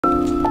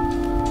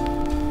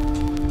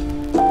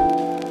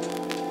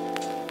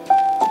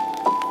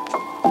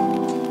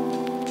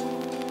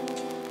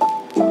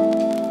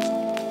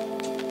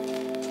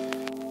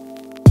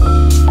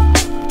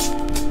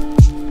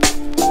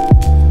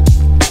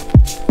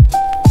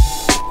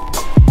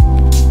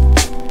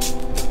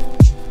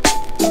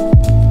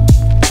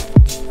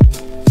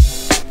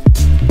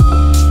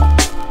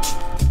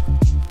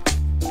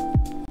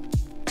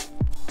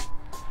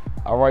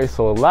right,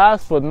 so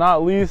last but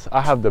not least,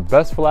 I have the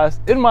best for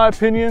last. In my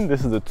opinion,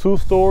 this is a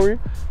 2-story,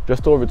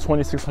 just over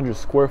 2,600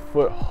 square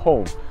foot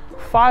home.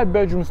 5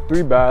 bedrooms,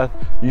 3 bath.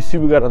 You see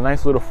we got a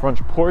nice little front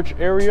porch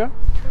area.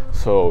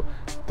 So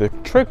the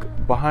trick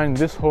behind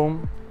this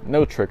home,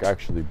 no trick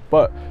actually,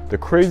 but the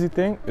crazy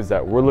thing is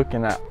that we're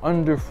looking at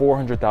under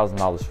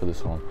 $400,000 for this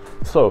home.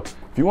 So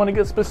if you want to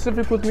get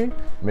specific with me,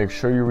 make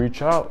sure you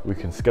reach out. We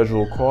can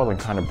schedule a call and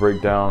kind of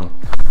break down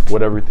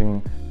what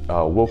everything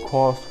will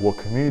cost, what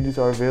communities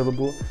are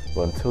available.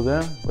 But until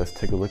then, let's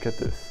take a look at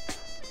this.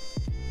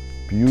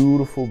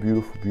 Beautiful,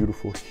 beautiful,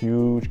 beautiful,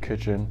 huge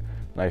kitchen.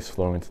 Nice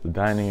flow into the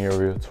dining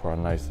area to our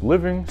nice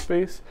living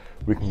space.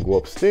 We can go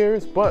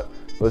upstairs, but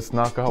let's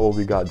knock out what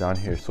we got down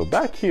here. So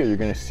back here, you're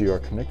gonna see our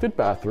connected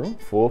bathroom,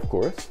 full of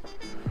course.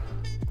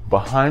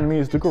 Behind me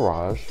is the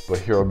garage, but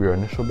here will be our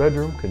initial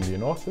bedroom, can be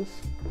an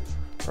office,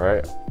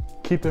 right?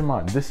 Keep in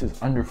mind, this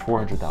is under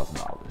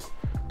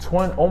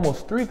 $400,000.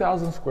 Almost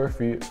 3,000 square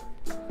feet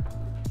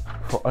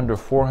for under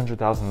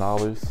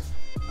 $400,000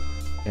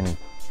 in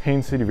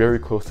Haines City, very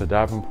close to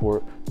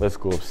Davenport. Let's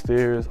go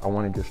upstairs. I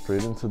want to get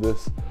straight into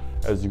this.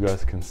 As you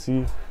guys can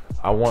see,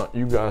 I want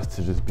you guys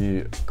to just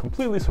be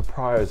completely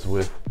surprised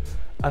with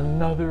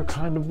another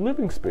kind of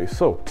living space.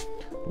 So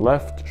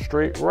left,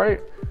 straight, right,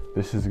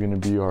 this is going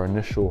to be our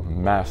initial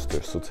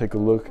master. So take a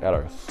look at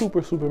our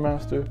super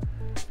master.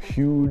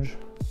 Huge.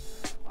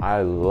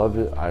 I love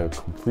it. I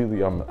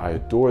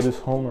adore this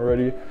home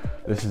already.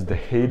 This is the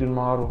Hayden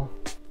model.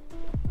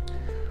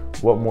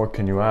 What more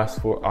can you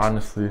ask for?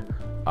 Honestly,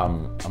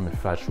 I'm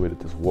infatuated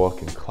with this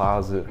walk-in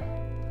closet.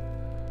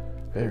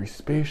 Very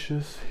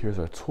spacious. Here's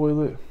our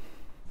toilet.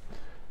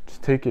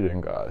 Just take it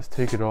in, guys.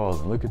 Take it all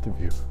and look at the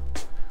view.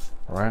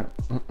 All right.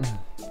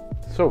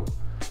 So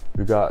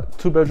we got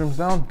 2 bedrooms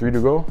down, 3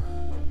 to go.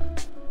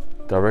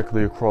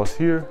 Directly across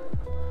here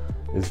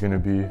is going to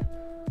be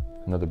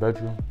another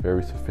bedroom.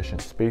 Very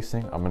sufficient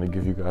spacing. I'm going to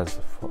give you guys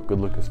a good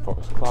look as far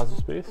as closet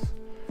space.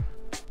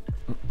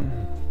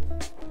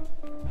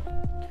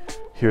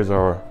 Here's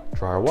our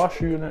dryer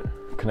washer unit,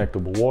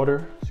 connectable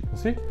water, as you can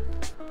see.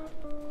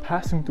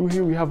 Passing through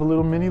here, we have a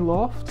little mini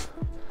loft.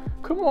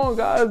 Come on,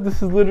 guys,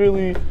 this is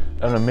literally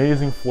an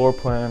amazing floor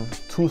plan,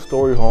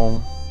 2-story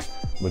home.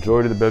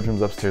 Majority of the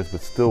bedrooms upstairs,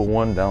 but still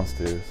 1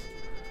 downstairs.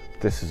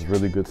 This is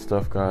really good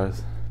stuff,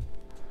 guys.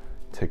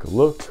 Take a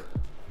look.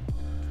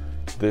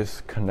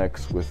 This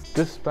connects with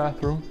this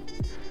bathroom.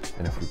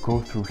 And if we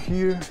go through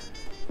here,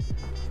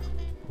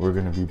 we're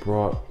gonna be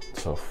brought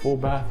to a full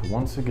bath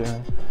once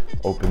again.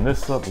 Open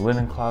this up,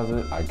 linen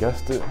closet, I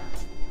guessed it.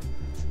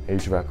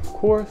 HVAC, of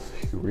course,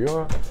 here we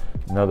are.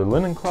 Another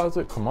linen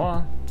closet, come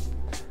on.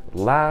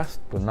 Last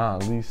but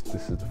not least,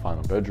 this is the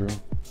final bedroom.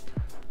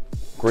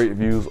 Great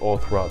views all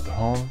throughout the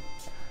home.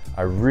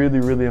 I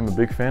really am a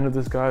big fan of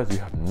this, guys. You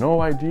have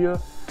no idea.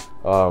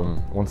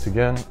 Once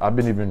again, I've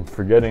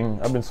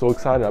been so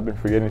excited, I've been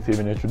forgetting to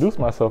even introduce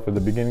myself at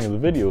the beginning of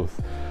the videos.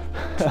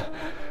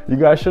 You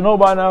guys should know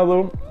by now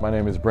though, my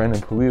name is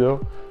Branden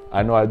Pulido.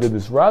 I know I did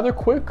this rather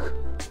quick,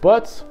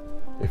 but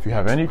if you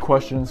have any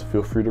questions,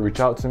 feel free to reach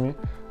out to me.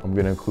 I'm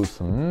gonna include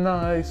some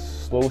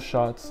nice slow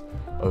shots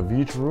of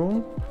each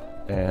room.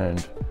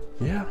 And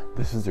yeah,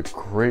 this is a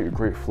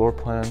great floor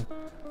plan,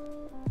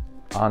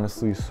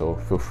 honestly. So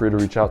feel free to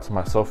reach out to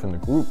myself in the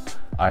group.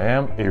 I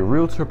am a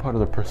realtor, part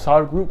of the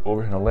Prasad group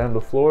over in Orlando,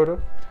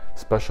 Florida.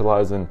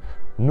 Specialize in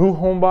new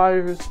home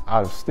buyers,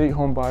 out-of-state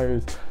home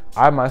buyers.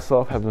 I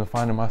myself have been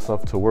finding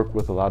myself to work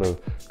with a lot of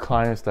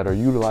clients that are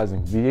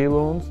utilizing VA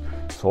loans.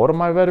 So all of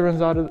my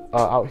veterans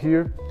out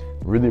here,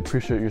 really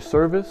appreciate your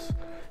service.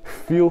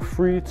 Feel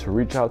free to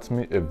reach out to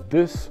me if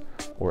this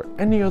or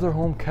any other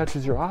home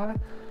catches your eye.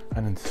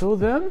 And until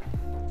then,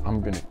 I'm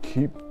gonna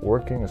keep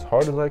working as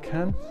hard as I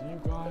can. See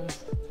you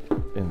guys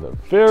in the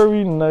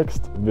very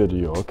next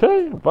video,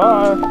 okay?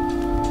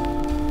 Bye.